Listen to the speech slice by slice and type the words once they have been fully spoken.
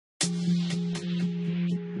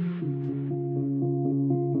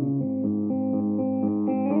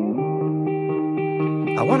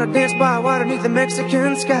I wanna dance by water beneath the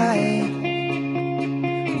Mexican sky,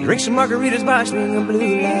 drink some margaritas by swinging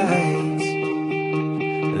blue lights,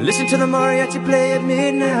 listen to the mariachi play at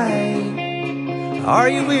midnight. Are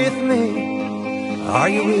you with me? Are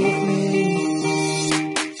you with me?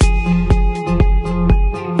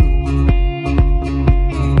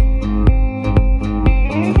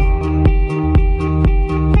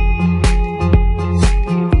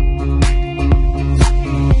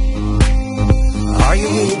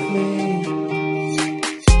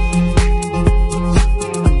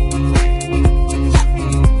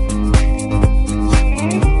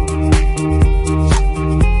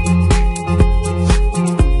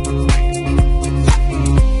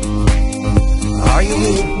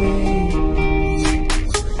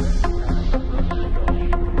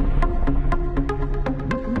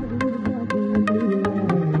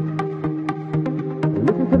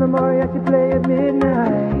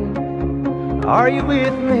 Are you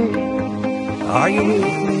with me? Are you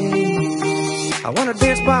with me? I wanna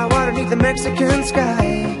dance by water beneath the Mexican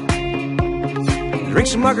sky, drink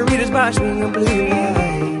some margaritas by swinging blue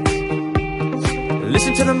lights,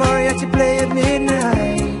 listen to the mariachi play at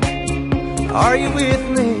midnight. Are you with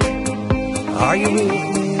me? Are you with me?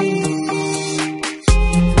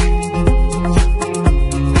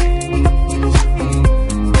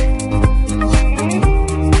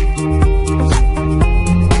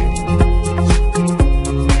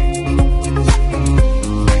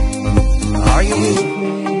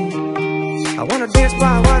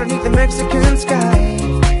 Mexican sky,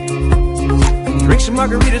 drink some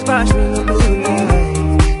margaritas by swinging blue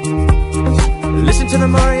lights, listen to the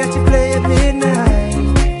mariachi play at midnight.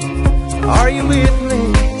 Are you with me?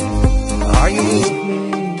 Are you with me?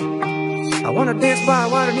 I wanna dance by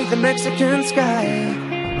water beneath the Mexican sky,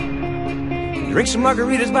 drink some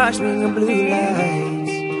margaritas by swinging blue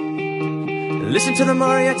lights, listen to the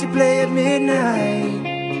mariachi play at midnight.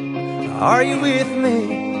 Are you with me?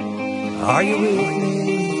 Are you with me?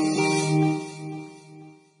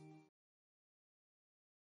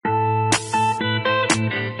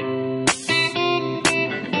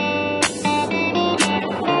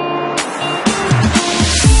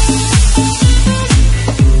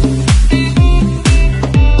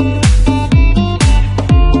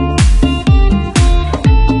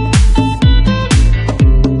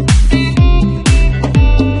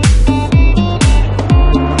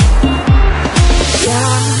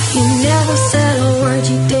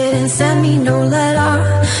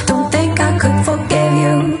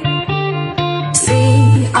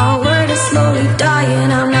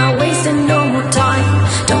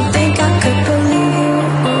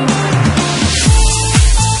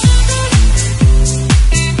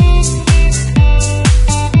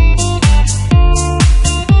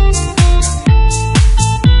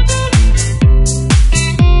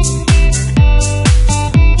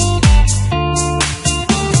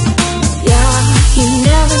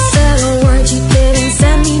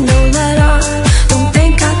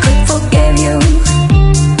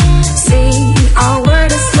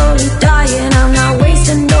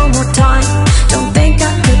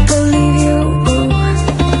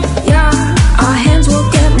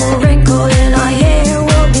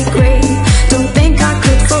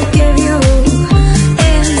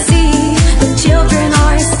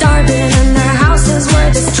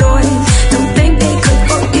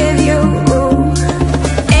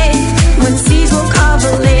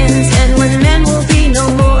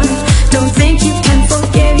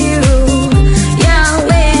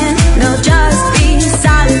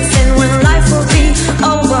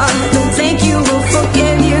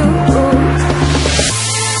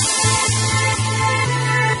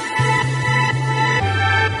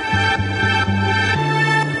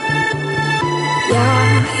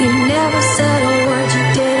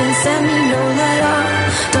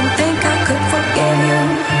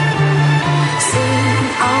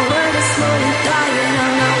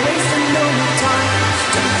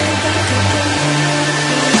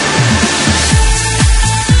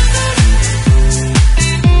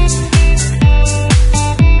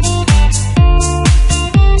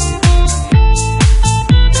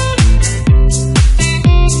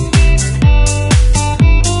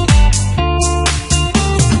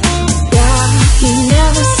 Yeah.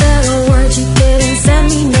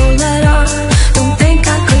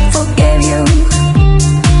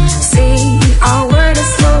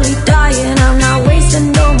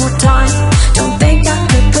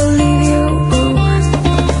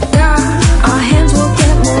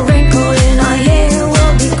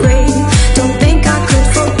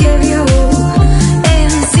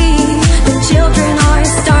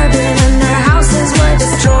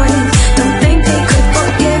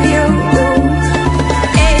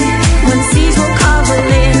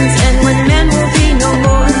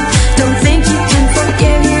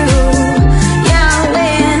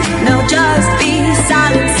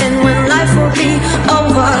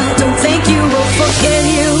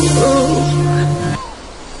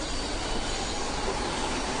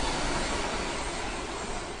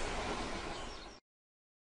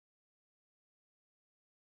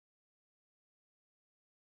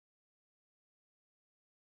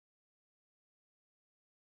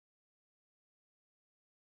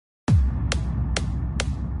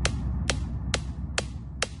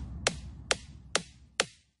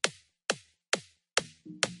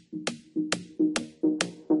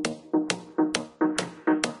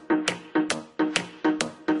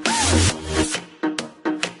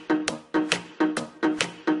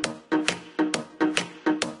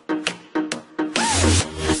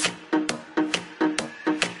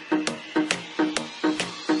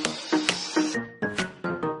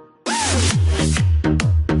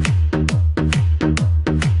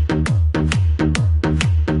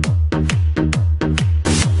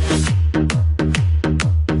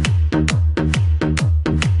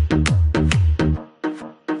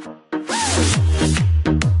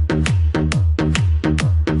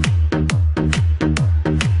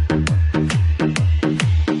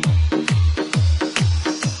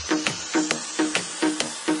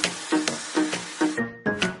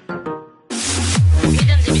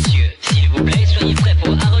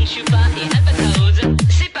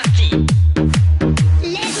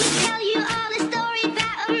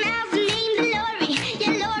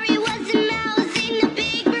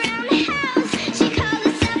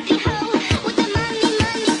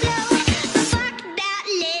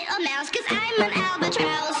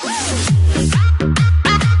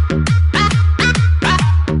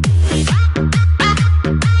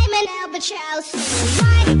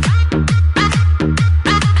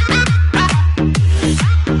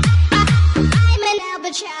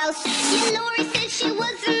 Yeah, Lori said she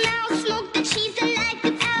was a mouse, smoked the cheese and liked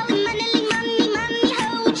the owl. Money, money, money,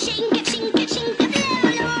 ho, chinka, chinka, chinka.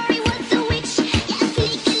 Lori was a witch, yeah,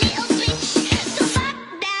 sneaky little switch. So fuck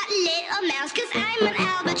that little mouse, 'cause I'm an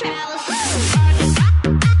albatross.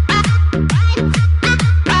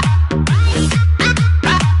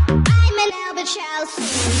 I'm an albatross.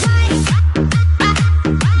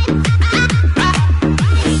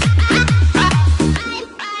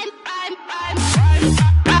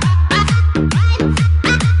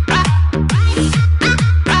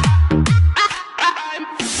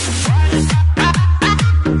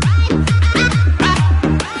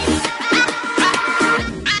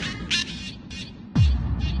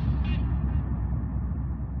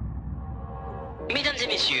 Mesdames et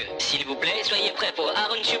messieurs, s'il vous plaît, soyez prêts pour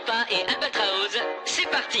Aaron Chupa et Albatraoz. C'est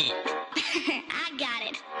parti! I got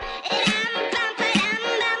it.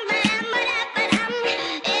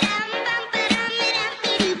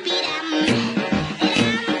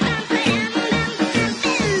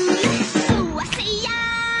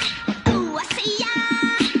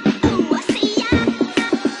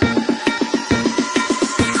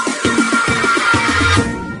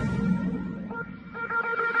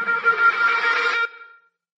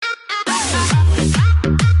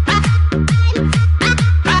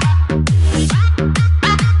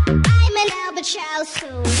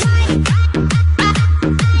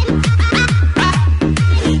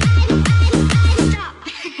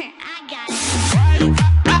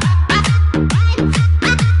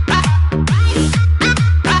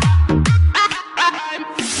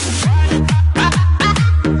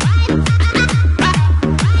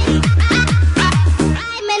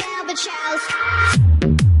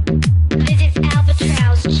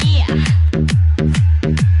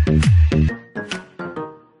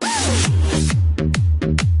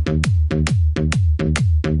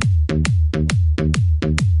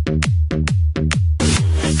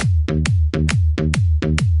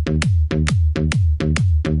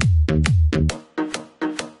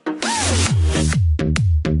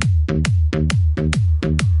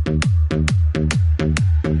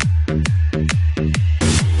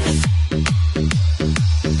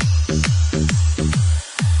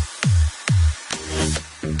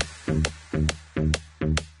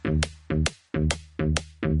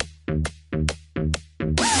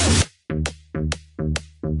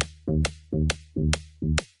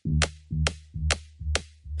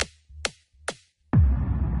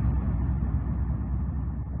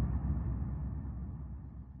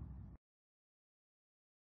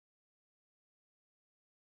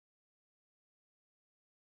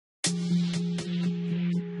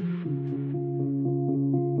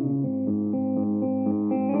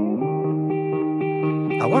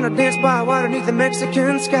 I wanna dance by water beneath the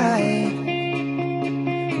Mexican sky,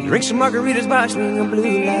 drink some margaritas by swinging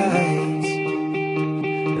blue lights,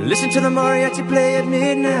 listen to the mariachi play at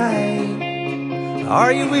midnight.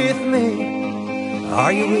 Are you with me?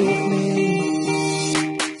 Are you with me?